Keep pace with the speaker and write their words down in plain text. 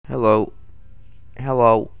Hello.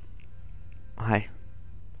 Hello. Hi.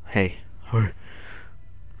 Hey.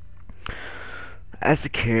 As a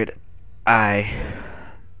kid, I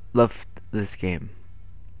loved this game,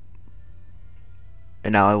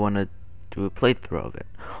 and now I want to do a playthrough of it.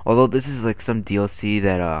 Although this is like some DLC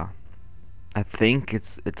that I think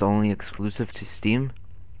it's only exclusive to Steam,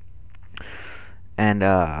 and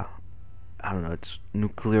I don't know, it's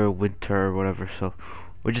nuclear winter or whatever. So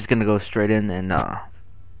we're just gonna go straight in and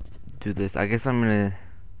do this. I guess I'm gonna,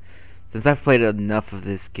 since I've played enough of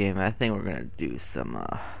this game, I think we're gonna do some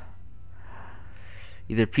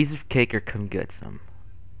either piece of cake or come get some.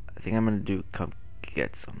 I think I'm gonna do come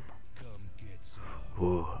get some.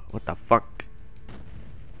 Ooh, what the fuck?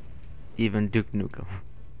 Even Duke Nukem.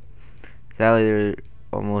 Sadly, there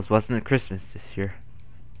almost wasn't a Christmas this year.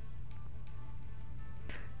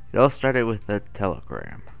 It all started with a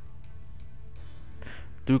telegram.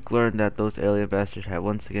 Duke learned that those alien bastards had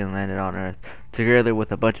once again landed on Earth, together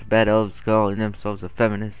with a bunch of bad elves calling themselves a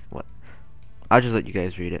feminist. What? I'll just let you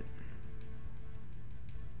guys read it.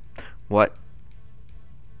 What?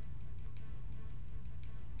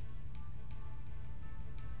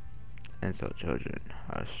 And so, children,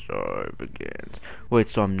 our story begins. Wait,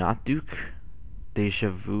 so I'm not Duke? Deja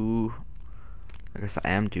vu. I guess I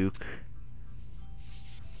am Duke.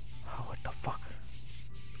 Oh, what the fuck?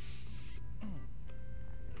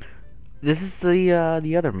 This is the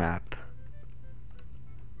other map.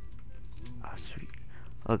 Oh, sweet.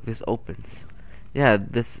 Look, this opens. Yeah,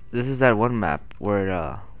 this is that one map where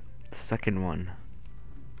the second one.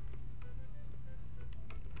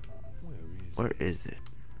 Where is it?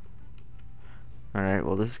 Alright,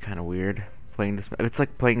 well this is kind of weird. Playing this map. It's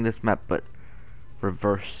like playing this map but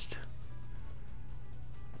reversed.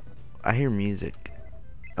 I hear music.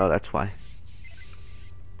 Oh, that's why.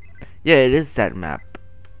 Yeah, it is that map.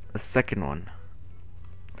 The second one.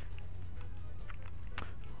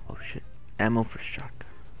 Oh shit. Ammo for shotgun.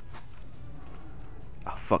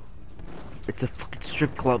 Oh fuck. It's a fucking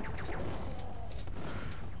strip club.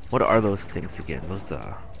 What are those things again? Those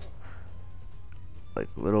like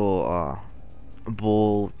little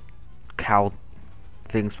bull cow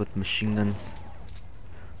things with machine guns.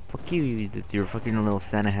 Fuck you with your fucking little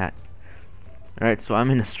Santa hat. Alright, so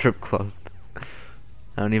I'm in a strip club. I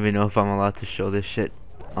don't even know if I'm allowed to show this shit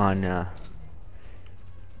on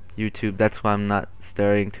YouTube. That's why I'm not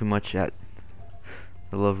staring too much at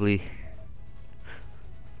the lovely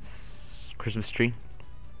Christmas tree.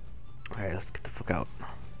 Alright, let's get the fuck out.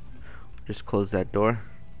 Just close that door.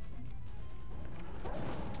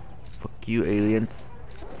 Fuck you, aliens.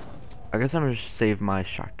 I guess I'm gonna just save my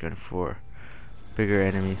shotgun for bigger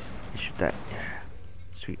enemies. Shoot that. Yeah.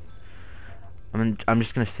 Sweet. I'm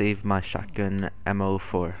just gonna save my shotgun ammo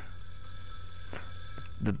for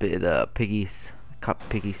the piggies, cop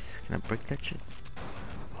piggies. Can I break that shit?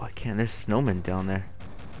 Oh, I can't. There's snowmen down there.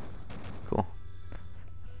 Cool.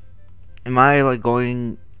 Am I like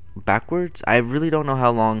going backwards? I really don't know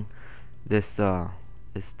how long this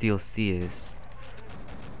this DLC is.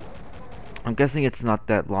 I'm guessing it's not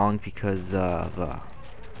that long because of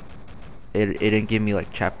it didn't give me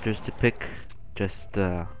like chapters to pick, just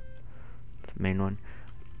the main one.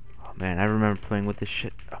 Oh man, I remember playing with this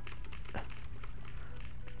shit.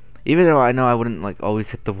 Even though I know I wouldn't like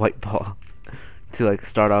always hit the white ball to like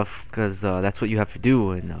start off, because that's what you have to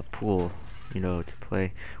do in a pool, you know, to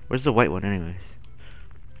play. Where's the white one anyways?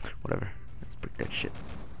 Whatever. Let's break that shit.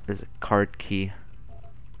 There's a card key.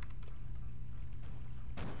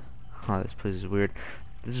 Oh, this place is weird.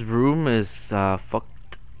 This room is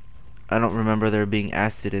fucked. I don't remember there being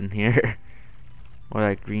acid in here. Or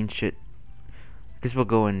like green shit. Guess we'll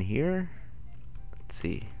go in here. Let's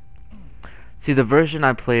see. See, the version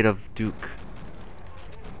I played of Duke,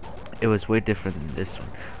 it was way different than this one.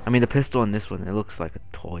 I mean, the pistol in this one, it looks like a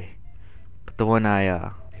toy. But the one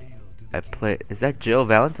I played, is that Jill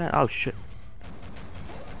Valentine? Oh shit.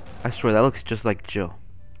 I swear that looks just like Jill.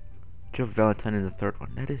 Jill Valentine in the third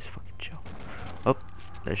one. That is fucking Jill. Oh,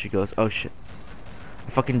 there she goes. Oh shit.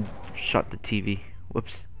 I fucking shot the TV.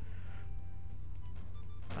 Whoops.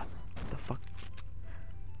 What the fuck?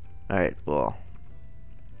 Alright, well.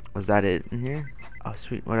 Was that it in here? Oh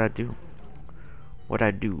sweet, what'd I do? What'd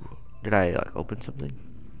I do? Did I like open something?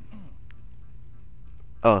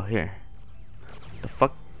 Oh, here. The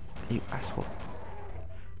fuck? You asshole.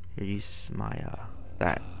 Here, use my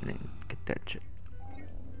that and then get that shit.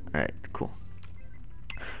 Alright, cool.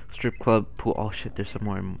 Strip club, pool. Oh shit, there's some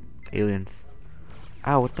more aliens.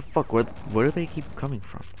 Ow, what the fuck? Where do they keep coming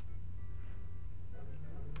from?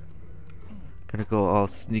 Gonna go all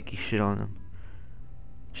sneaky shit on them.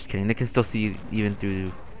 Just kidding, they can still see you even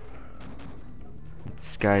through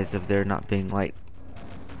Disguise of there not being light.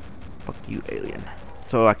 Fuck you, alien.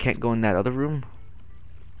 So I can't go in that other room?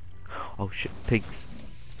 Oh shit, pigs.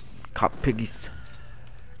 Cop piggies.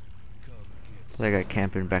 Like I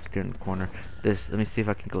camping back there in the corner. Let me see if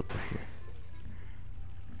I can go through here.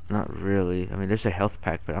 Not really. I mean, there's a health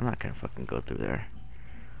pack, but I'm not gonna fucking go through there.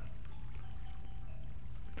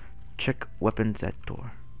 Check weapons at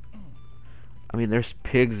door. I mean, there's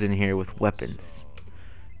pigs in here with weapons.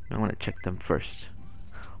 I want to check them first.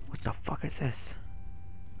 What the fuck is this?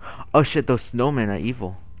 Oh shit, those snowmen are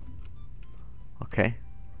evil. Okay.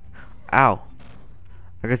 Ow.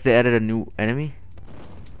 I guess they added a new enemy.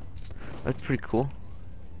 That's pretty cool.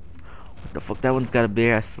 What the fuck? That one's got a big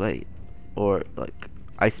ass slate. Or, like,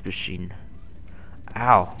 ice machine.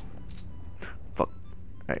 Ow. Fuck.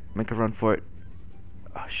 Alright, make a run for it.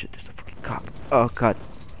 Oh shit, there's a fucking cop. Oh god.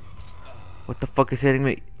 What the fuck is hitting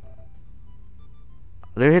me?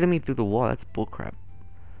 They're hitting me through the wall. That's bullcrap.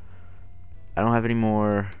 I don't have any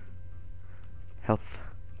more health.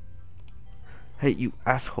 Hey, you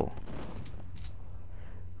asshole.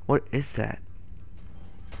 What is that?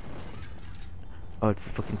 Oh, it's a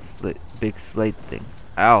fucking big slate thing.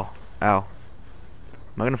 Ow. Ow.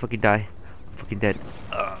 Am I gonna fucking die? I'm fucking dead.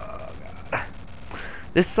 Oh, God.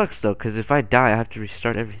 This sucks though, because if I die, I have to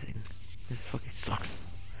restart everything. This fucking sucks.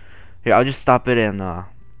 Here, I'll just stop it and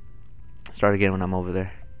start again when I'm over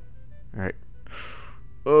there. Alright.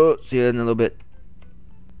 Oh, see you in a little bit.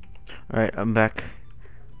 Alright, I'm back.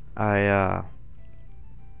 Oh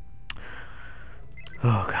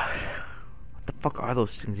god. What the fuck are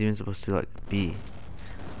those things even supposed to like be?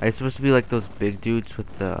 Are they supposed to be like those big dudes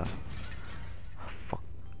with the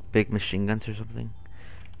big machine guns or something?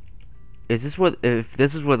 Is this what, if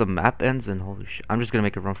this is where the map ends, then holy shit. I'm just gonna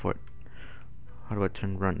make a run for it. How do I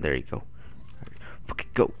turn run? There you go. Right, fucking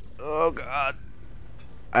go. Oh god.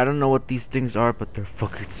 I don't know what these things are, but they're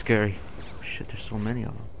fucking scary. Shit, there's so many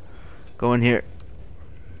of them. Go in here.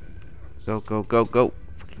 Go, go, go, go.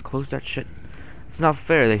 Fucking close that shit. It's not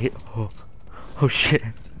fair. They hit. Oh shit.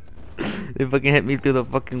 They fucking hit me through the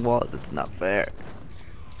fucking walls. It's not fair.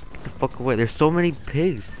 Get the fuck away. There's so many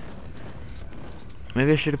pigs.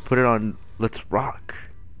 Maybe I should have put it on Let's Rock.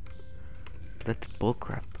 That's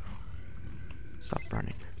bullcrap. Stop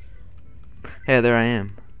running. Hey, there I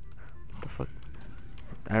am. What the fuck?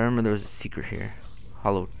 I remember there was a secret here.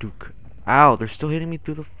 Hollow Duke. Ow, they're still hitting me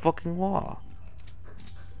through the fucking wall.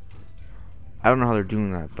 I don't know how they're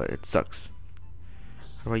doing that, but it sucks.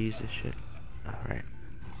 How do I use this shit? Alright.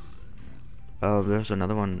 There's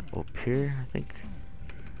another one up here, I think.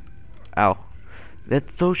 Ow.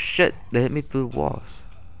 That's so shit. They hit me through the walls.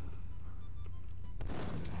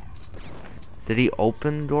 Did he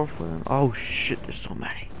open the door for them? Oh shit, there's so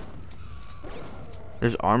many.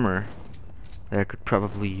 There's armor that I could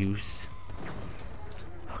probably use.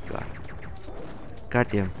 Oh god.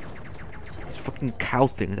 Goddamn. These fucking cow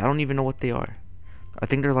things. I don't even know what they are. I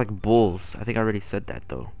think they're like bulls. I think I already said that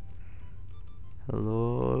though.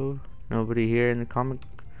 Hello? Nobody here in the comic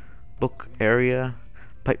book area?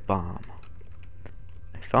 Pipe bomb.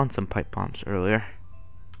 I found some pipe bombs earlier.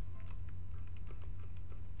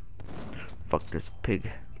 Fuck, there's a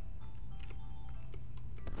pig.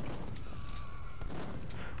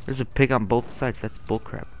 There's a pig on both sides. That's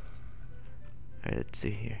bullcrap. Alright, let's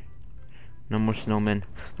see here. No more snowmen.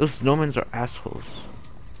 Those snowmen are assholes.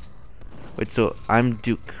 Wait, so I'm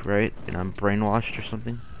Duke, right? And I'm brainwashed or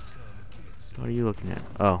something? What are you looking at?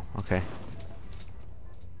 Oh, okay.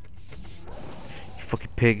 You fucking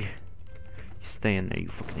pig. You stay in there, you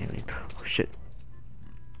fucking alien. Oh shit.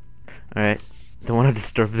 Alright. Don't want to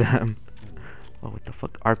disturb them. Oh, what the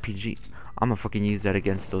fuck? RPG. I'm gonna fucking use that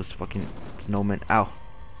against those fucking snowmen. Ow.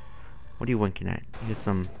 What are you winking at? You get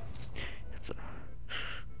some...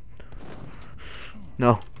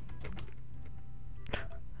 No.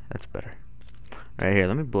 That's better. Right here,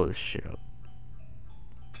 let me blow this shit up.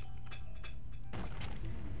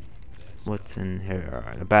 What's in here?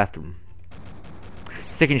 Alright, the bathroom.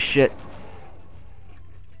 He's taking a shit.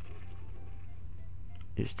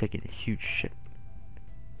 He's taking a huge shit.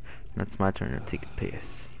 Now it's my turn to take a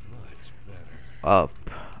piss. Up.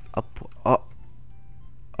 Up.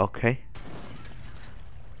 Okay.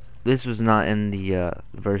 This was not in the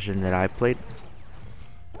version that I played.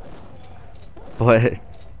 But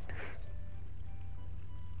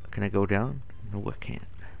can I go down? No, I can't.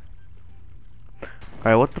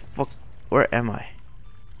 Alright, what the fuck? Where am I?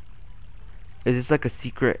 Is this like a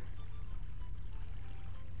secret?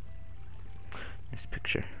 This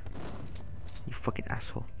picture. You fucking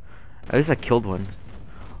asshole. At least I killed one.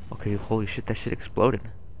 Okay, holy shit, that shit exploded.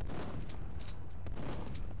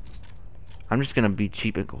 I'm just gonna be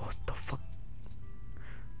cheap and go, what the fuck?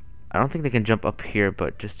 I don't think they can jump up here,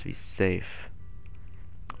 but just to be safe.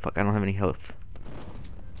 Fuck, I don't have any health.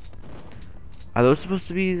 Are those supposed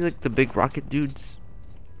to be like the big rocket dudes?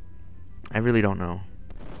 I really don't know.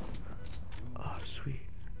 Oh, sweet.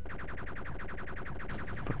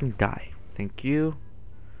 Fucking die. Thank you.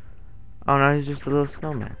 Oh, no, he's just a little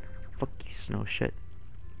snowman. Fuck you, snow shit.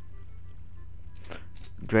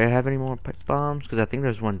 Do I have any more pipe bombs? Because I think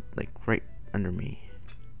there's one, like, right under me.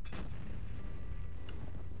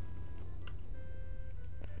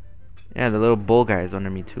 Yeah, the little bull guy is under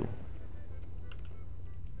me, too.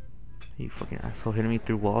 You fucking asshole hitting me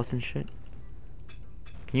through walls and shit.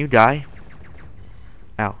 Can you die?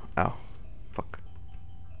 Ow, ow. Fuck.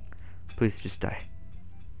 Please just die.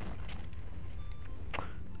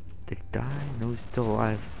 Did he die? No, he's still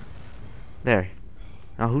alive. There.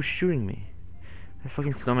 Now who's shooting me? That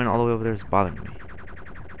fucking snowman all the way over there is bothering me.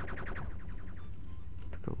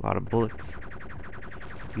 Took a lot of bullets.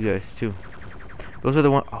 You guys too. Those are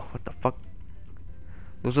the ones. Oh, what the fuck?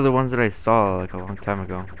 Those are the ones that I saw like a long time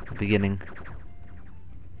ago. The beginning.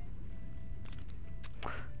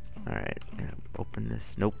 Alright, open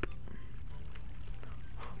this. Nope.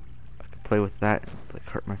 I can play with that. Like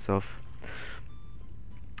hurt myself.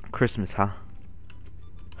 Christmas, huh?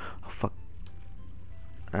 Oh fuck.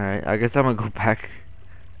 Alright, I guess I'm gonna go back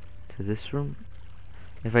to this room.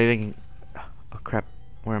 If I even can... Oh crap,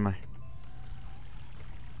 where am I?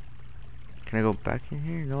 Can I go back in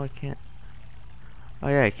here? No, I can't. Oh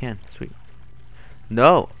yeah, I can. Sweet.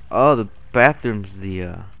 No! Oh, the bathroom's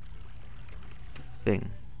the thing.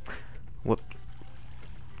 Whoop.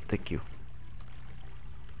 Thank you.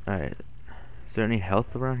 Alright. Is there any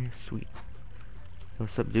health around here? Sweet.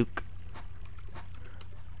 What's up, Duke?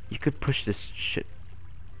 You could push this shit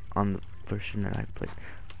on the version that I played.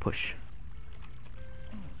 Push.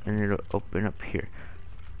 And it'll open up here.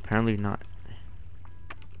 Apparently not.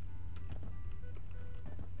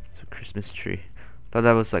 It's a Christmas tree. Thought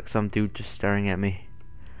that was like some dude just staring at me.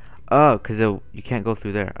 Oh, because you can't go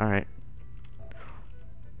through there. Alright.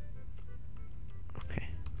 Okay.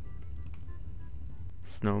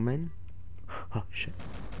 Snowman? Oh, shit.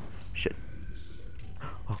 Shit.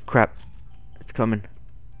 Oh, crap. It's coming.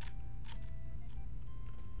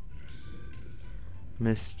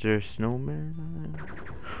 Mr. Snowman?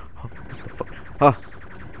 Oh, what the fuck? Oh.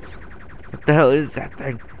 What the hell is that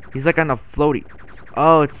thing? He's like on a floaty.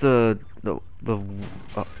 Oh, it's the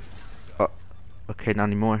okay, not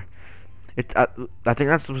anymore. It's I think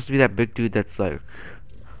that's supposed to be that big dude that's like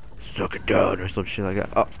suck it down or some shit like that.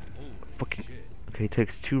 Oh, fucking. Okay, he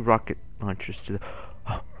takes 2 rocket launchers to the.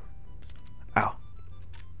 Oh, ow!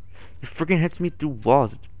 He freaking hits me through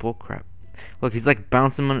walls. It's bullcrap. Look, he's like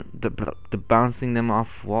bouncing bouncing them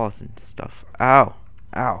off walls and stuff. Ow,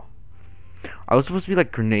 ow! I was supposed to be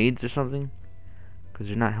like grenades or something, because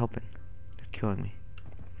they're not helping. They're killing me.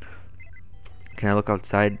 Can I look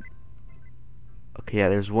outside? Okay, yeah,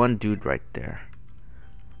 there's one dude right there.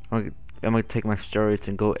 I'm gonna take my steroids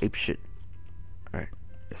and go ape shit. Alright,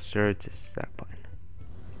 the steroids is that button.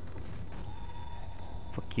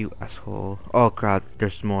 Fuck you, asshole. Oh god,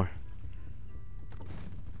 there's more.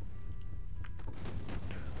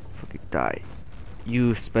 Fucking die. You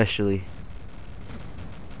especially.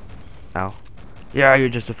 Ow. Yeah, you're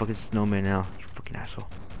just a fucking snowman now, you fucking asshole.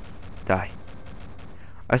 Die.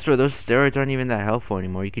 I swear, those steroids aren't even that helpful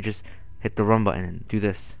anymore. You could just hit the run button and do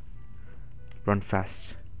this. Run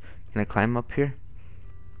fast. Can I climb up here?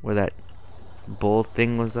 Where that bull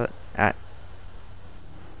thing was at?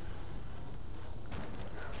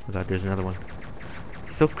 Oh god, there's another one.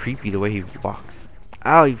 He's so creepy the way he walks.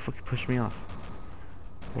 Ow, you fucking pushed me off.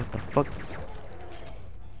 What the fuck?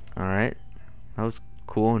 Alright. That was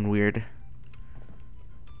cool and weird.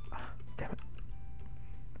 Damn it.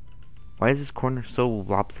 Why is this corner so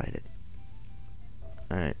lopsided?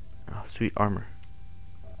 Alright. Oh, sweet armor.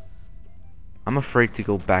 I'm afraid to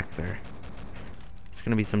go back there. It's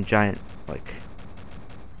gonna be some giant, like,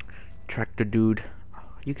 tractor dude.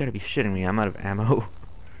 You gotta be shitting me. I'm out of ammo.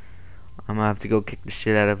 I'm gonna have to go kick the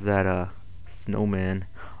shit out of that, snowman.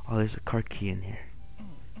 Oh, there's a card key in here.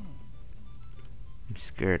 I'm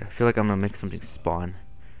scared. I feel like I'm gonna make something spawn.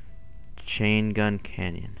 Chain gun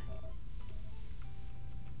canyon.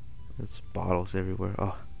 There's bottles everywhere.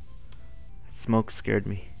 Oh. Smoke scared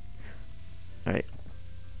me. Alright.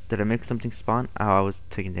 Did I make something spawn? Oh, I was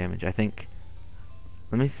taking damage. I think.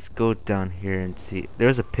 Let me just go down here and see.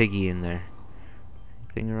 There's a piggy in there.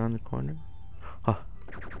 Anything around the corner? Oh.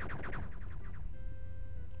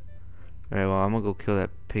 Alright, well, I'm gonna go kill that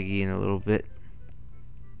piggy in a little bit.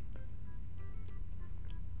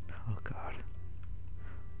 Oh, God.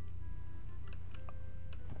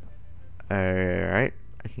 Alright.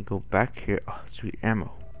 I can go back here. Oh, sweet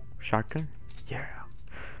ammo. Shotgun? Yeah.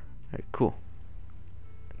 Alright, cool.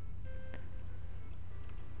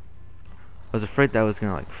 I was afraid that was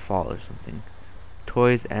gonna like fall or something.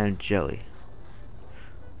 Toys and jelly.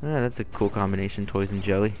 Yeah, that's a cool combination, toys and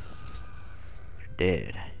jelly. You're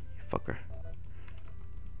dead, you fucker.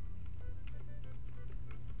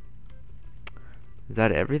 Is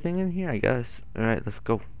that everything in here? I guess. Alright, let's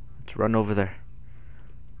go. Let's run over there.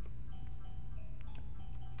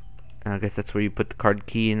 And I guess that's where you put the card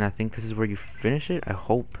key, and I think this is where you finish it? I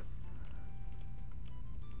hope.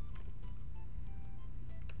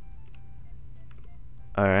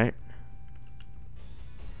 Alright.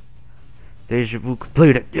 Deja vu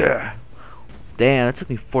completed. Yeah. Damn, that took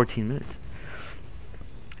me 14 minutes.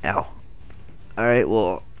 Ow. Alright,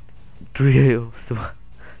 well,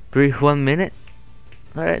 1 minute?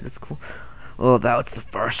 Alright, that's cool. Well, that's the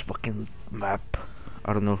first fucking map.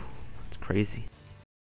 I don't know. It's crazy.